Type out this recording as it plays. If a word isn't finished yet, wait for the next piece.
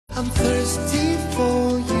I'm thirsty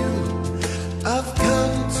for you. I've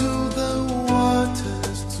come to the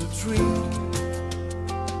waters to drink.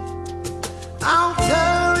 I'll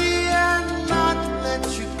tarry and not let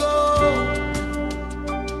you go.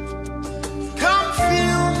 Come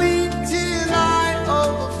fill me till I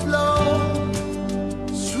overflow.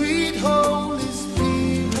 Sweet Holy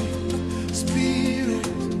Spirit, Spirit.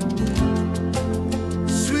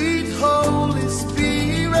 Sweet Holy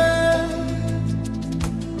Spirit,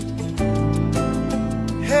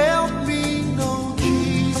 help me know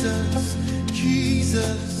Jesus,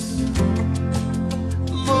 Jesus,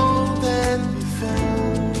 more than before.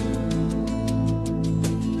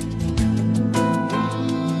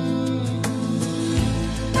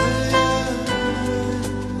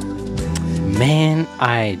 Man,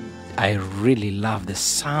 I really love the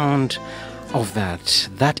sound of that.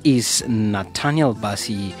 That is Nathaniel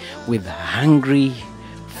Bassi with Hungry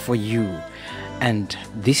for You. And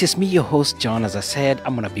this is me, your host, John. As I said,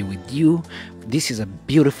 I'm going to be with you. This is a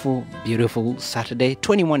beautiful, beautiful Saturday.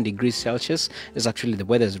 21 degrees Celsius is actually, the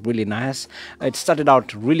weather is really nice. It started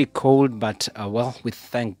out really cold, but well, we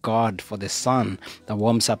thank God for the sun that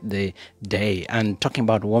warms up the day. And talking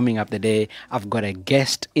about warming up the day, I've got a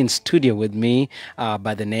guest in studio with me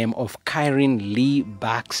by the name of Kyrin Lee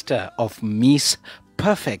Baxter of Miss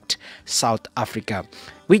Perfect South Africa.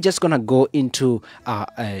 We're just gonna go into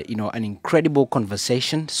an incredible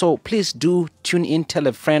conversation. So please do tune in. Tell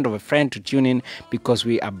a friend of a friend to tune in, because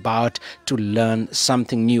we're about to learn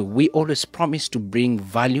something new. We always promise to bring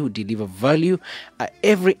value, deliver value.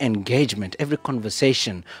 Every engagement, every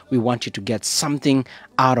conversation, we want you to get something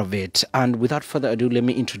out of it. And without further ado, let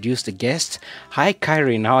me introduce the guest. Hi,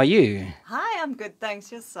 Kyrin. How are you? Hi, I'm good.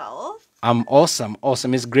 Thanks. Yourself? I'm awesome.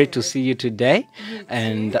 It's great to see you today.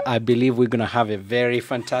 And I believe we're going to have a very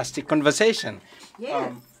fantastic conversation.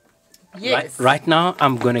 Yes. Yes. Right now,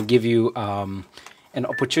 I'm going to give you an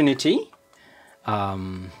opportunity.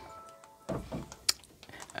 No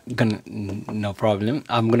problem.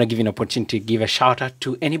 I'm going to give you an opportunity to give a shout out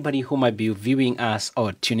to anybody who might be viewing us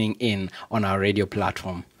or tuning in on our radio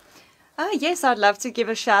platform. Yes, I'd love to give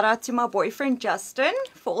a shout out to my boyfriend Justin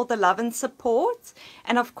for all the love and support,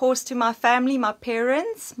 and of course to my family, my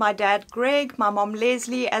parents, my dad Greg, my mom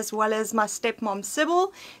Leslie, as well as my stepmom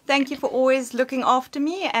Sybil. Thank you for always looking after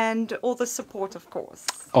me and all the support, of course.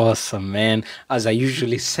 Awesome, man. As I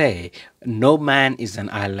usually say, no man is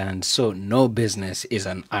an island, so no business is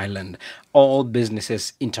an island. All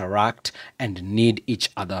businesses interact and need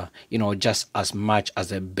each other, just as much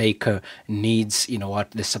as a baker needs,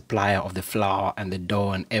 the supplier of the flour and the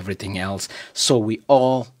dough and everything else. So we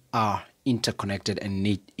all are interconnected and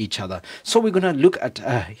need each other. So we're going to look at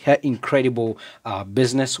her incredible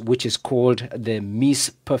business, which is called the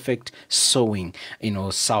Miss Perfect Sewing,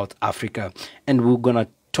 South Africa. And we're going to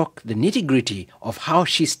talk the nitty-gritty of how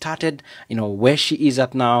she started, where she is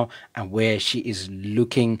at now and where she is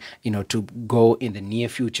looking, to go in the near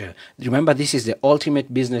future. Remember, this is the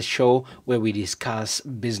ultimate business show where we discuss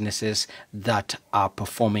businesses that are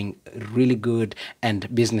performing really good and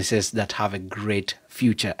businesses that have a great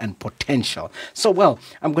future and potential. So, well,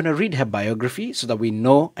 I'm going to read her biography so that we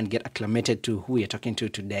know and get acclimated to who we're talking to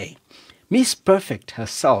today. Miss Perfect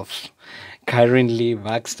herself, Kyrin Lee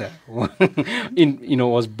Baxter,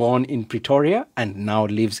 was born in Pretoria and now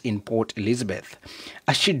lives in Port Elizabeth.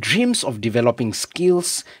 As she dreams of developing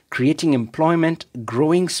skills, creating employment,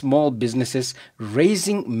 growing small businesses,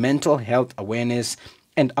 raising mental health awareness,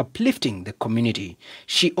 and uplifting the community,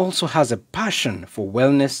 she also has a passion for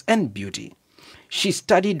wellness and beauty. She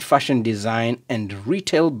studied fashion design and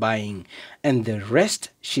retail buying, and the rest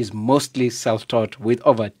she's mostly self-taught with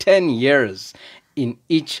over 10 years in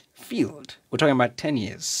each field. We're talking about 10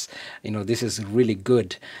 years. This is really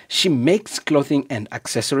good. She makes clothing and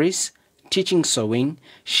accessories, teaching sewing.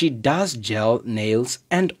 She does gel nails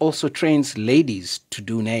and also trains ladies to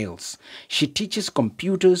do nails. She teaches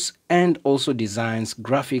computers and also designs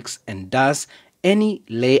graphics and does any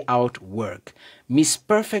layout work. Miss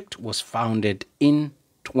Perfect was founded in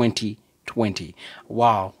 2020.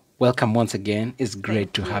 Wow. Welcome once again. It's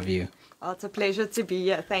great to have you. Oh, it's a pleasure to be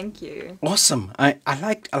here. Thank you. Awesome. I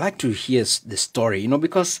like to hear the story,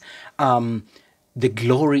 because the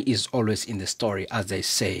glory is always in the story, as they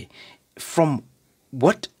say. From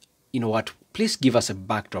please give us a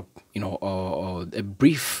backdrop, or a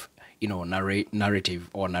brief, narrative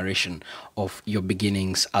or narration of your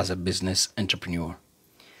beginnings as a business entrepreneur.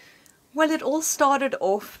 Well, it all started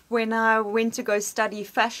off when I went to go study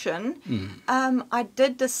fashion. I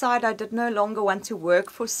did decide I did no longer want to work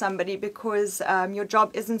for somebody because your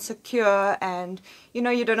job isn't secure and,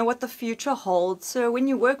 you don't know what the future holds. So when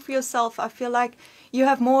you work for yourself, I feel like you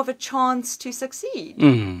have more of a chance to succeed.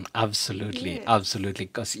 Absolutely, Yes. absolutely.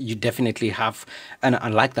 Because you definitely have, and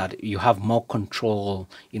like that, you have more control,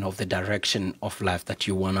 of the direction of life that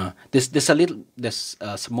you wanna. There's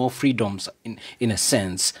some more freedoms in a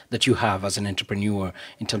sense that you have as an entrepreneur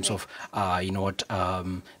in terms of,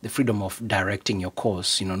 the freedom of directing your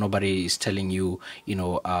course. Nobody is telling you,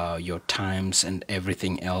 your times and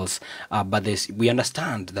everything else. But we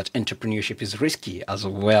understand that entrepreneurship is risky as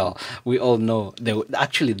well. We all know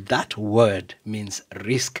actually that word means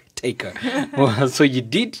risk taker. Well, so you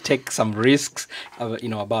did take some risks,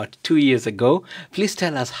 about 2 years ago. Please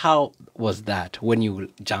tell us, how was that when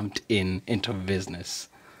you jumped into business?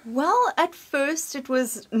 Well, at first it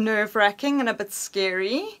was nerve-wracking and a bit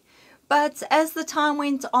scary. But as the time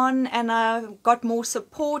went on and I got more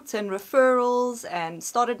support and referrals and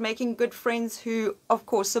started making good friends who, of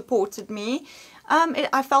course, supported me,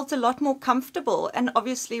 I felt a lot more comfortable. And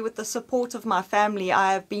obviously, with the support of my family,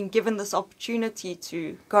 I have been given this opportunity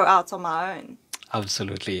to go out on my own.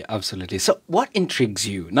 Absolutely, absolutely. So, what intrigues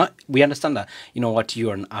you? Now, we understand that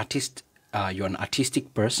you're an artist. You're an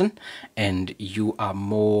artistic person, and you are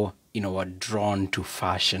more, are drawn to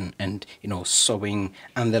fashion and sewing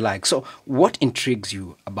and the like. So, what intrigues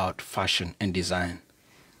you about fashion and design?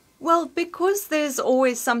 Well, because there's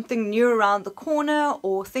always something new around the corner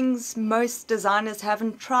or things most designers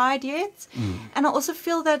haven't tried yet. And I also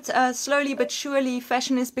feel that slowly but surely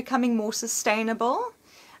fashion is becoming more sustainable.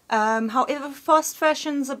 However, fast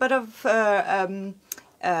fashion's a bit of,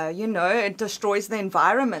 it destroys the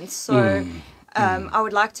environment. So I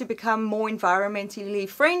would like to become more environmentally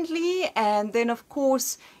friendly and then, of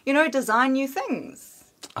course, design new things.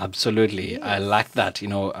 Absolutely. I like that.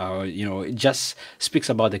 It just speaks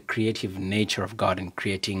about the creative nature of God and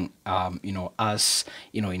creating, us,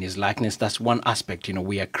 in his likeness. That's one aspect,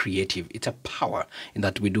 we are creative. It's a power in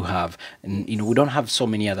that we do have. And, we don't have so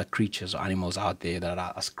many other creatures or animals out there that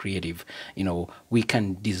are as creative. We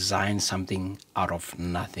can design something out of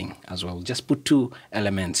nothing as well. Just put two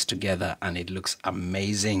elements together and it looks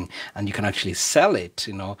amazing. And you can actually sell it.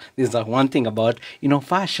 This is the one thing about,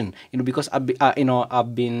 fashion, because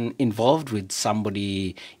I've been involved with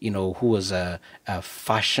somebody, who was a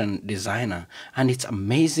fashion designer, and it's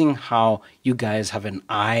amazing how you guys have an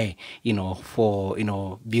eye, for,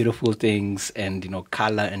 beautiful things and,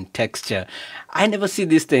 color and texture. I never see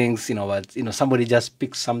these things, but, somebody just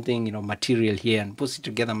picks something, material here and puts it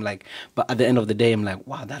together. I'm like, but at the end of the day, I'm like,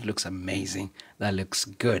 wow, that looks amazing. That looks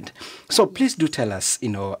good. So please do tell us,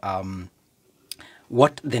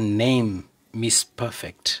 what the name Miss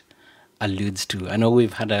Perfect alludes to. I know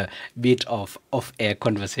we've had a bit of off-air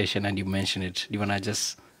conversation and you mentioned it. Do you want to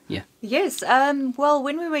just, yeah? Yes. Well,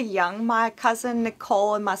 when we were young, my cousin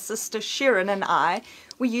Nicole and my sister Sharon and I,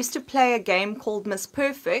 we used to play a game called Miss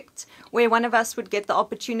Perfect, where one of us would get the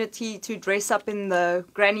opportunity to dress up in the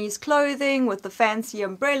granny's clothing with the fancy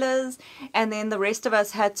umbrellas, and then the rest of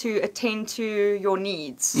us had to attend to your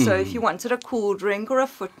needs. So if you wanted a cool drink or a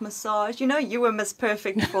foot massage, you were Miss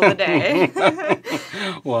Perfect for the day.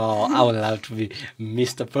 Well, I would love to be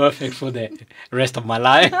Mr. Perfect for the rest of my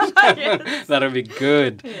life. Yes. That'll be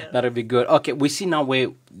good. Yeah. That'll be good. Okay, we see now where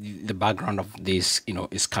the background of this,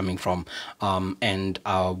 is coming from. And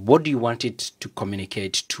what do you want it to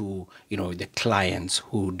communicate to, the clients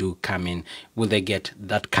who do come in? Will they get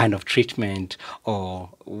that kind of treatment, or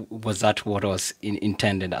was that what was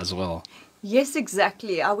intended as well? Yes,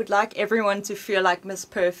 exactly. I would like everyone to feel like Miss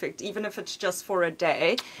Perfect, even if it's just for a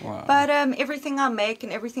day. Wow. But everything I make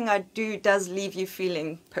and everything I do does leave you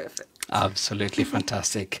feeling perfect. Absolutely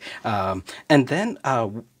fantastic. And then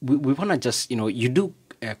we want to just, you do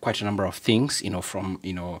quite a number of things, from,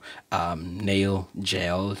 nail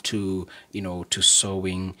gel to, to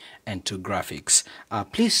sewing and to graphics.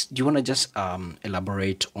 Please, do you want to just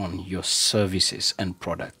elaborate on your services and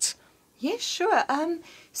products? Yes, sure.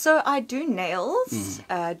 So I do nails,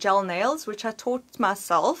 gel nails, which I taught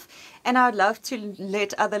myself, and I'd love to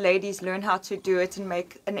let other ladies learn how to do it and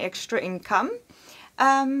make an extra income.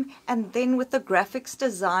 And then with the graphics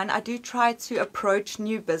design, I do try to approach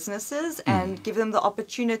new businesses and give them the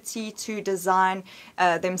opportunity to design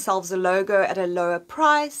themselves a logo at a lower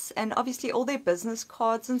price, and obviously all their business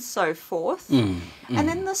cards and so forth. And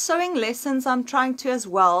then the sewing lessons, I'm trying to as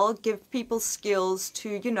well give people skills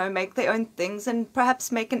to, make their own things and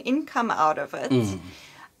perhaps make an income out of it.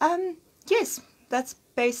 Yes, that's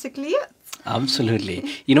basically it.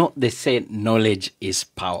 Absolutely. They say knowledge is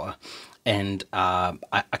power. And I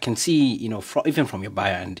can see, even from your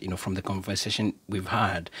bio and, from the conversation we've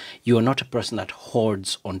had, you are not a person that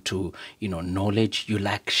hoards onto, knowledge. You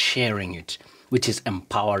like sharing it, which is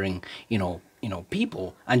empowering,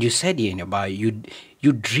 people. And you said here in your bio,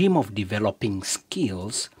 you dream of developing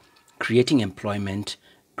skills, creating employment,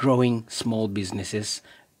 growing small businesses,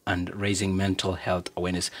 and raising mental health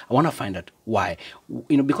awareness. I want to find out why.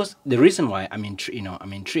 Because the reason why I'm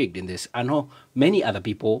intrigued in this. I know many other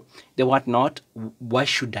people, they want not. Why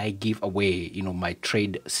should I give away my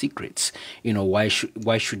trade secrets? Why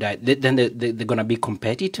should I? Then they're gonna be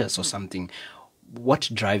competitors or something. What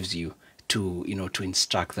drives you to to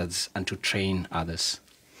instruct others and to train others?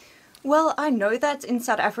 Well, I know that in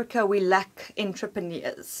South Africa we lack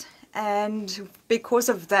entrepreneurs, and because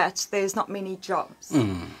of that, there's not many jobs.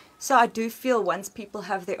 So I do feel once people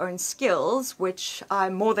have their own skills, which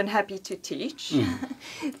I'm more than happy to teach,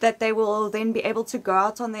 that they will then be able to go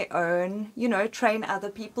out on their own, train other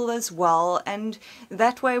people as well, and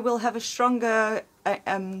that way we'll have a stronger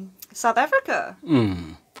South Africa.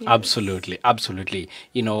 Absolutely, absolutely.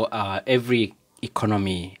 Every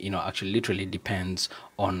economy, actually literally depends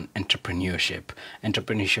on entrepreneurship.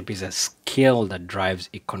 Entrepreneurship is a skill that drives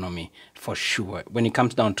economy for sure. When it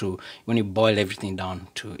comes down to, when you boil everything down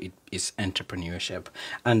to it, is entrepreneurship.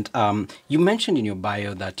 And you mentioned in your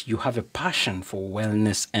bio that you have a passion for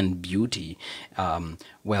wellness and beauty.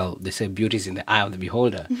 Well, they say beauty is in the eye of the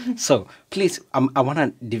beholder. So please, I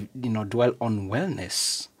want to dwell on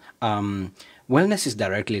wellness. Wellness is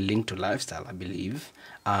directly linked to lifestyle, I believe.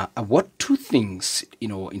 What two things,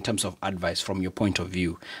 in terms of advice from your point of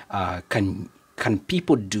view, can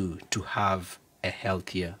people do to have a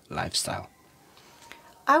healthier lifestyle?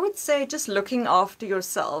 I would say just looking after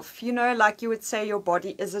yourself. Like you would say, your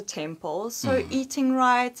body is a temple. So eating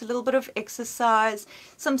right, a little bit of exercise,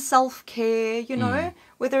 some self-care,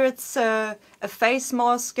 whether it's a face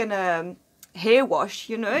mask and a hair wash,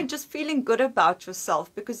 just feeling good about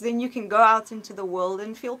yourself, because then you can go out into the world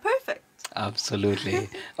and feel perfect. Absolutely.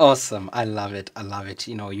 Awesome. I love it. I love it.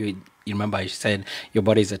 You remember I said your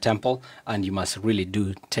body is a temple and you must really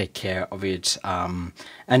do take care of it.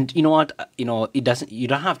 And you know what? You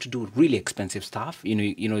don't have to do really expensive stuff.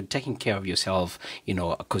 Taking care of yourself,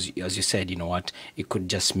 because as you said, it could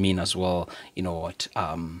just mean as well,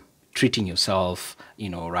 treating yourself,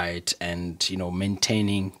 right, and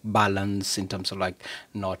maintaining balance in terms of like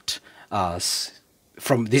not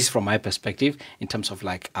from my perspective, in terms of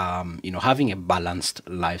like having a balanced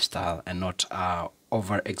lifestyle and not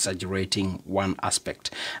over exaggerating one aspect.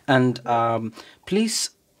 And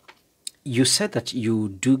please, you said that you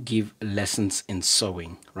do give lessons in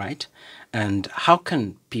sewing, right? And how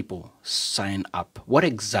can people sign up? What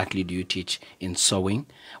exactly do you teach in sewing?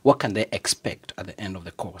 What can they expect at the end of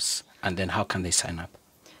the course? And then how can they sign up?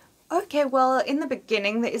 Okay, well, in the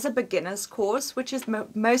beginning, there is a beginner's course, which is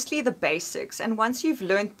mostly the basics. And once you've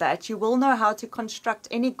learned that, you will know how to construct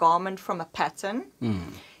any garment from a pattern.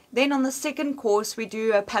 Then on the second course, we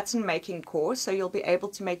do a pattern making course. So you'll be able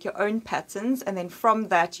to make your own patterns. And then from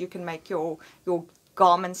that, you can make your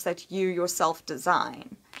garments that you yourself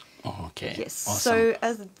design. Okay. Yes. Awesome. So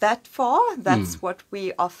as that far, that's what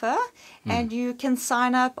we offer. And you can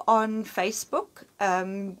sign up on Facebook.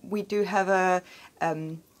 We do have a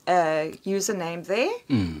username there.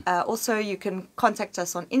 Also, you can contact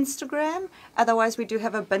us on Instagram. Otherwise, we do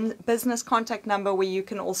have a business contact number where you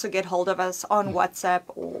can also get hold of us on WhatsApp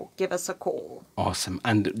or give us a call. Awesome.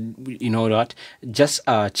 And you know what? Just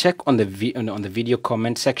check on the video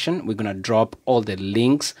comment section. We're gonna drop all the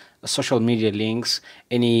links, social media links,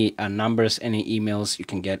 any numbers, any emails. You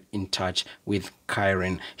can get in touch with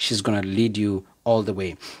Kyrin. She's gonna lead you all the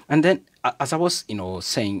way. And then, as I was,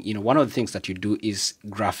 saying, one of the things that you do is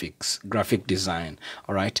graphic design.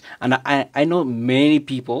 All right. And I know many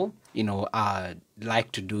people,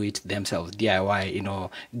 like to do it themselves, DIY,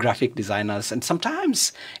 graphic designers. And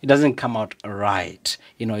sometimes it doesn't come out right.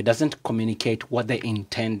 It doesn't communicate what they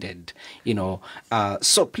intended,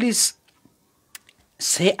 so please,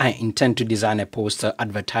 say I intend to design a poster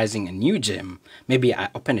advertising a new gym. Maybe I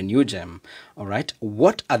open a new gym. All right.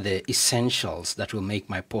 What are the essentials that will make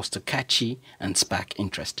my poster catchy and spark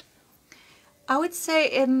interest? I would say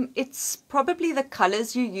it's probably the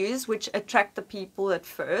colors you use which attract the people at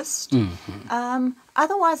first.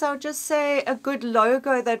 Otherwise, I would just say a good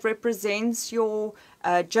logo that represents your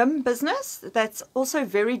gym business that's also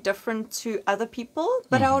very different to other people.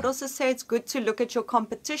 But I would also say it's good to look at your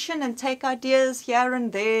competition and take ideas here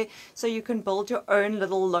and there so you can build your own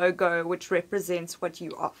little logo which represents what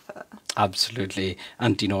you offer. Absolutely.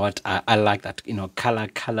 And you know what? I like that,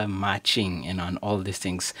 color matching, and all these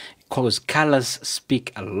things. Because colors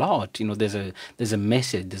speak a lot. There's a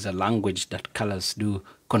message, there's a language that colors do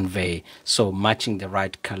convey. So matching the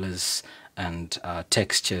right colors and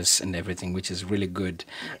textures and everything, which is really good.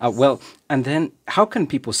 Yes. Well, and then how can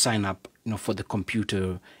people sign up for the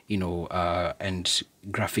computer, and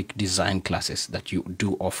graphic design classes that you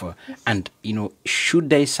do offer. And, should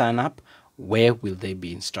they sign up, where will they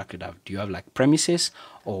be instructed at? Do you have like premises,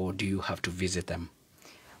 or do you have to visit them?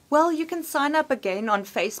 Well, you can sign up again on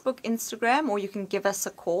Facebook, Instagram, or you can give us a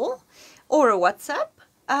call or a WhatsApp.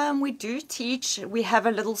 We do teach. We have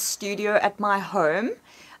a little studio at my home.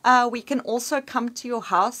 We can also come to your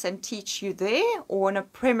house and teach you there, or on a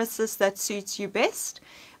premises that suits you best.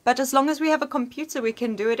 But as long as we have a computer, we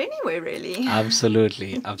can do it anywhere, really.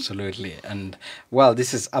 Absolutely, absolutely. And well,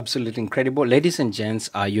 this is absolutely incredible. Ladies and gents,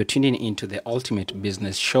 you're tuning into the Ultimate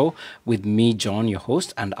Business Show with me, John, your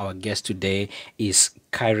host, and our guest today is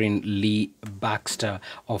Kyrin Lee Baxter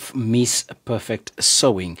of Miss Perfect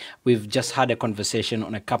Sewing. We've just had a conversation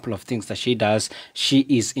on a couple of things that she does. She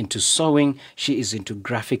is into sewing, she is into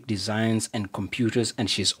graphic designs and computers, and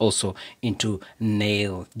she's also into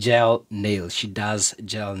gel nails. She does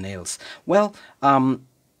gel nails. Well, I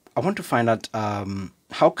want to find out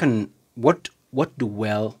what do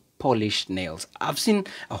well polished nails. I've seen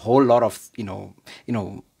a whole lot of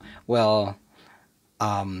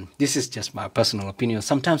this is just my personal opinion.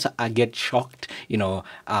 Sometimes I get shocked,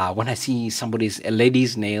 when I see a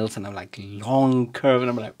lady's nails and I'm like long curve and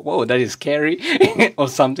I'm like, whoa, that is scary or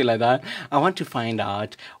something like that. I want to find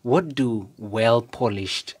out, what do well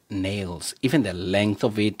polished nails, even the length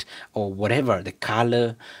of it or whatever, the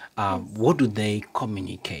color, what do they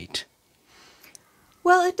communicate?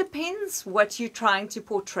 Well, it depends what you're trying to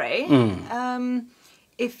portray.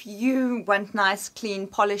 If you want nice, clean,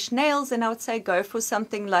 polished nails, then I would say go for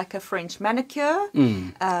something like a French manicure.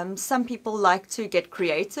 Some people like to get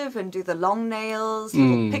creative and do the long nails,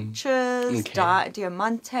 little pictures,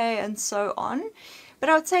 diamante, and so on. But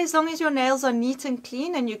I would say as long as your nails are neat and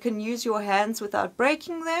clean and you can use your hands without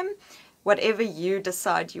breaking them, whatever you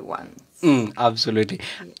decide you want. Absolutely.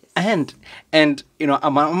 Yes. And I'm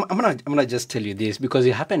gonna just tell you this because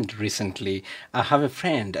it happened recently. I have a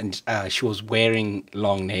friend and she was wearing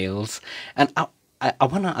long nails, and I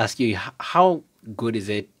want to ask you, how good is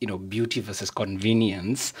it, beauty versus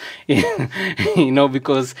convenience?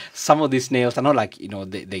 Because some of these nails are not like,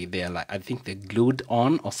 they're like, I think they're glued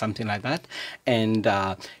on or something like that. And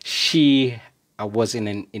she was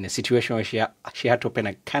in a situation where she had to open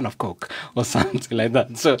a can of Coke or something like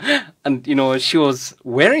that. So, and she was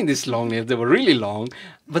wearing these long nails. They were really long,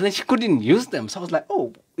 but then she couldn't use them. So I was like,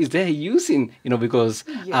 oh, is there a use in, because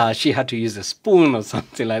she had to use a spoon or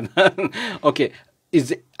something like that. Okay.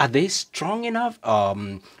 Are they strong enough?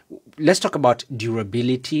 Let's talk about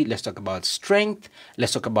durability. Let's talk about strength.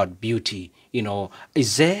 Let's talk about beauty.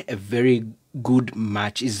 Is there a very good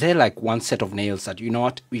match? Is there like one set of nails that,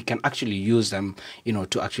 we can actually use them,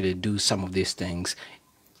 to actually do some of these things?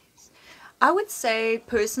 I would say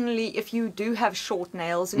personally, if you do have short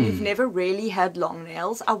nails and you've never really had long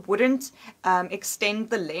nails, I wouldn't extend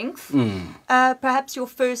the length. Perhaps your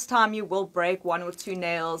first time you will break one or two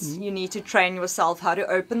nails. You need to train yourself how to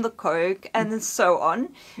open the Coke and so on.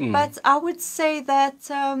 But I would say that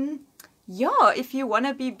if you want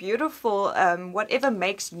to be beautiful, whatever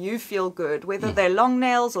makes you feel good, whether they're long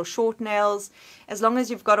nails or short nails, as long as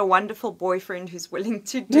you've got a wonderful boyfriend who's willing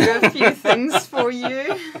to do a few things for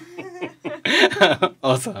you.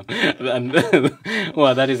 Awesome.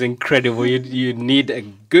 Well, that is incredible. You need a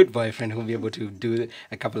good boyfriend who will be able to do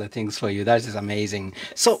a couple of things for you. That is amazing.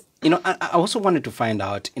 So, I also wanted to find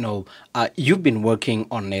out, you've been working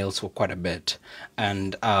on nails for quite a bit.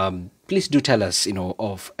 And please do tell us,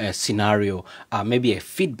 of a scenario, maybe a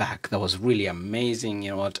feedback that was really amazing,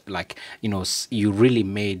 you really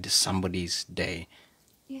made somebody's day.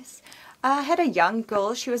 Yes. I had a young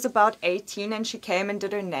girl. She was about 18 and she came and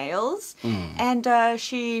did her nails. And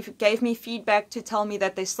she gave me feedback to tell me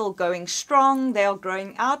that they're still going strong. They are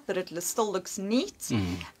growing out, but it still looks neat.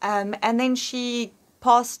 And then she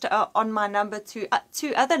passed on my number to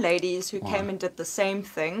two other ladies who came and did the same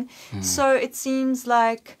thing. So it seems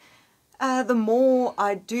like the more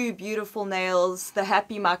I do beautiful nails, the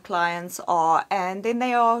happy my clients are, and then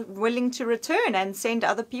they are willing to return and send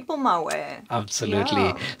other people my way. Absolutely.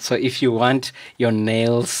 Yeah. So if you want your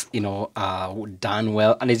nails, done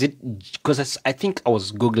well, and is it, because I think I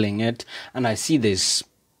was Googling it and I see there's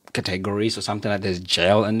categories or something like there's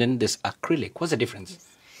gel and then there's acrylic. What's the difference? Yes.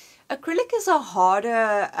 Acrylic is a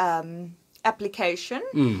harder application.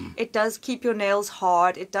 It does keep your nails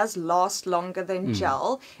hard. It does last longer than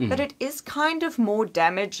gel, but it is kind of more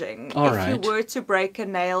damaging. All if right. you were to break a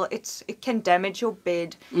nail, it can damage your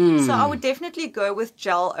bed. So I would definitely go with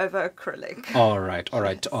gel over acrylic. All right.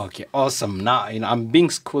 Okay, awesome. Now, I'm being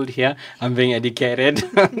schooled here. I'm being educated.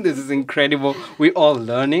 This is incredible. We're all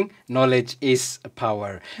learning. Knowledge is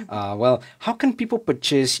power. Well, how can people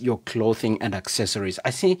purchase your clothing and accessories? I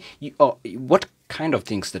see you. What kind of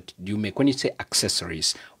things that you make? When you say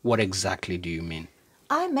accessories, what exactly do you mean?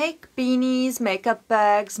 I make beanies, makeup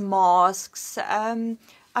bags, masks.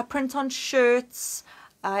 I print on shirts.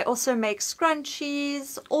 I also make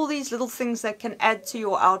scrunchies, all these little things that can add to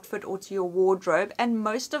your outfit or to your wardrobe. And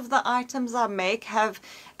most of the items I make have,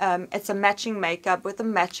 it's a matching makeup with a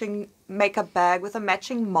matching makeup bag, with a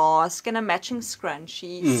matching mask and a matching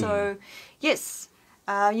scrunchie. So, yes.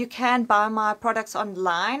 You can buy my products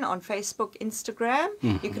online on Facebook, Instagram.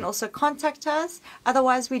 You can also contact us.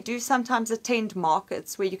 Otherwise, we do sometimes attend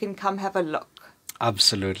markets where you can come have a look.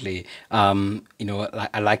 Absolutely.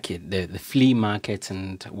 I like it. The flea markets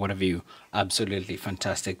and whatever you. Absolutely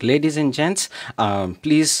fantastic. Ladies and gents,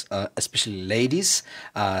 please, especially ladies,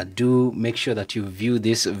 do make sure that you view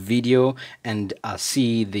this video and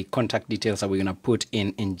see the contact details that we're going to put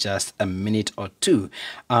in just a minute or two.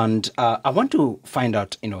 And I want to find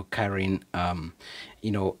out, Kyrin,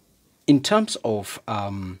 in terms of,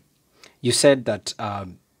 you said that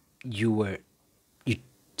you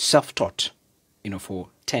self-taught, for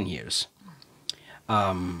 10 years.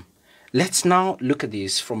 Let's now look at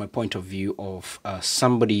this from a point of view of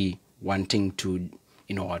somebody wanting to,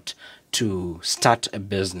 to start a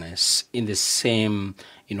business in the same,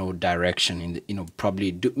 direction,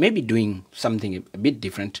 probably maybe doing something a bit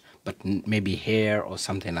different, but maybe hair or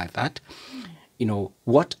something like that.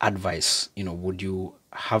 What advice, would you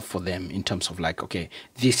have for them in terms of like, okay,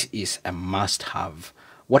 this is a must-have?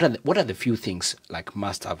 What are the few things like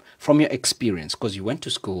must have from your experience? Because you went to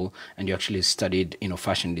school and you actually studied,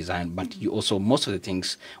 fashion design, but you also, most of the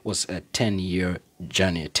things was a 10-year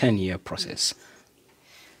journey, a 10-year process.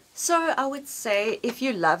 So I would say if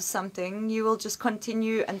you love something, you will just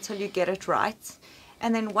continue until you get it right.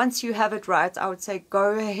 And then once you have it right, I would say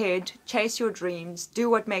go ahead, chase your dreams, do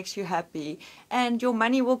what makes you happy. And your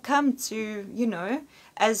money will come to,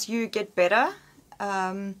 as you get better.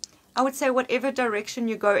 I would say whatever direction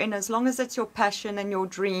you go in, as long as it's your passion and your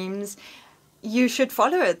dreams, you should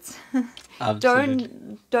follow it.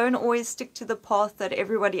 Don't always stick to the path that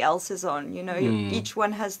everybody else is on. Each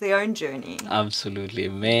one has their own journey. Absolutely,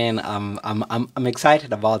 man. I'm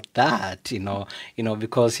excited about that.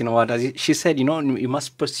 Because what, as she said, you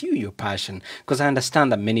must pursue your passion. Because I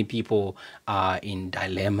understand that many people are in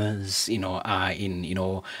dilemmas. Are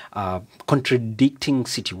in contradicting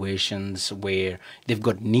situations where they've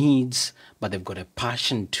got needs, but they've got a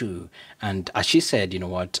passion too. And as she said,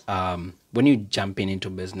 when you jump into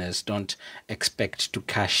business, don't expect to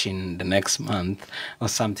cash in the next month or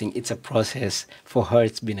something. It's a process. For her,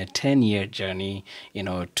 it's been a 10-year journey,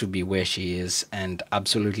 to be where she is, and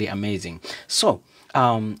absolutely amazing. So,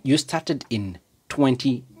 you started in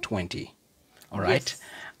 2020, all right? Yes.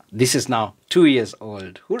 This is now 2 years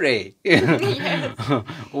old. Hooray! Yes.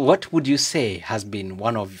 What would you say has been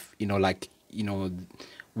one of,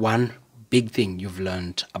 one big thing you've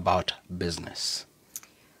learned about business?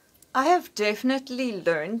 I have definitely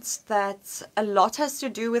learned that a lot has to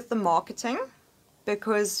do with the marketing,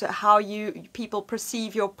 because how people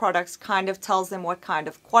perceive your products kind of tells them what kind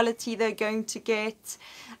of quality they're going to get,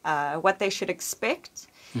 what they should expect.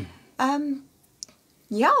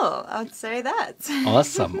 Yeah, I'd say that.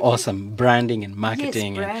 Awesome. Branding and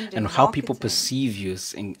marketing, Yes, and how people perceive you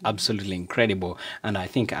is absolutely incredible. And I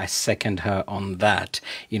think I second her on that.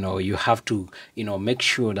 You have to, make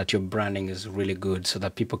sure that your branding is really good so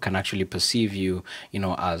that people can actually perceive you,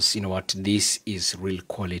 as, this is real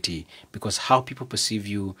quality. Because how people perceive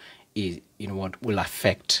you is, will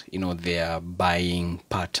affect, their buying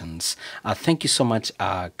patterns. Thank you so much,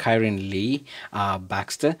 Kyrin Lee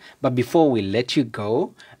Baxter. But before we let you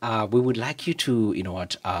go, we would like you to,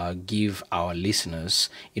 give our listeners,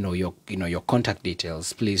 your contact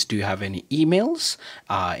details. Please, do you have any emails,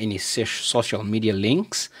 any social media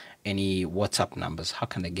links, any WhatsApp numbers? How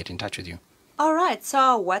can they get in touch with you? All right, so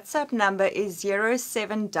our WhatsApp number is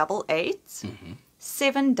 0788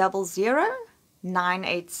 700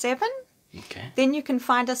 987. Okay. Then you can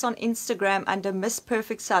find us on Instagram under Miss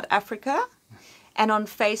Perfect South Africa, and on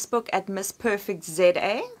Facebook at Miss Perfect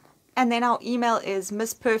ZA. And then our email is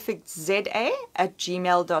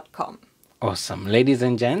missperfectza@gmail.com. Awesome. Ladies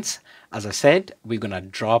and gents, as I said, we're going to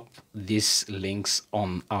drop these links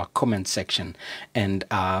on our comment section. And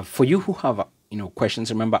for you who have questions,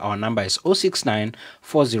 remember our number is 069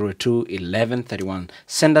 402 1131.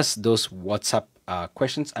 Send us those WhatsApp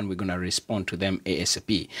questions and we're going to respond to them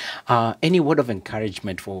ASAP. Any word of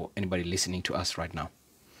encouragement for anybody listening to us right now?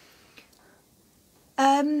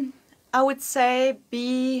 I would say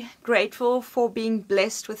be grateful for being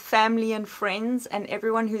blessed with family and friends and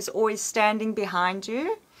everyone who's always standing behind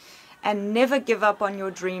you, and never give up on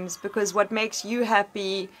your dreams, because what makes you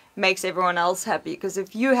happy makes everyone else happy. Because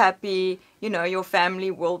if you're happy, your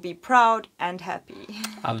family will be proud and happy.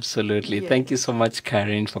 Absolutely. Yes. Thank you so much,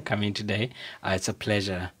 Kyrin, for coming today. It's a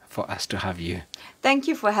pleasure for us to have you. Thank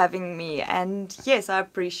you for having me, and yes, I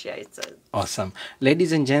appreciate it. Awesome.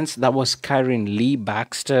 Ladies and gents, that was Kyrin Lee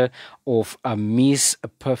Baxter of Miss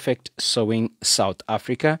Perfect Sewing South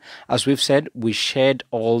Africa. As we've said, we shared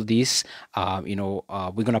all these, we're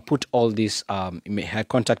going to put all these, her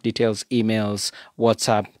contact details, emails,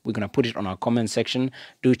 WhatsApp, we're going to put it on our comment section.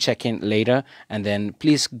 Do check in later, and then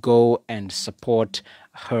please go and support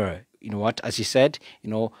her. You know what, as you said,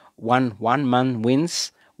 one man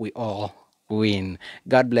wins, we all win.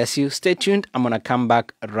 God bless you. Stay tuned. I'm going to come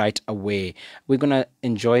back right away. We're going to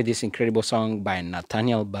enjoy this incredible song by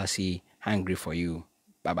Nathaniel Bassey, Hungry for You.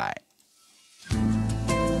 Bye-bye.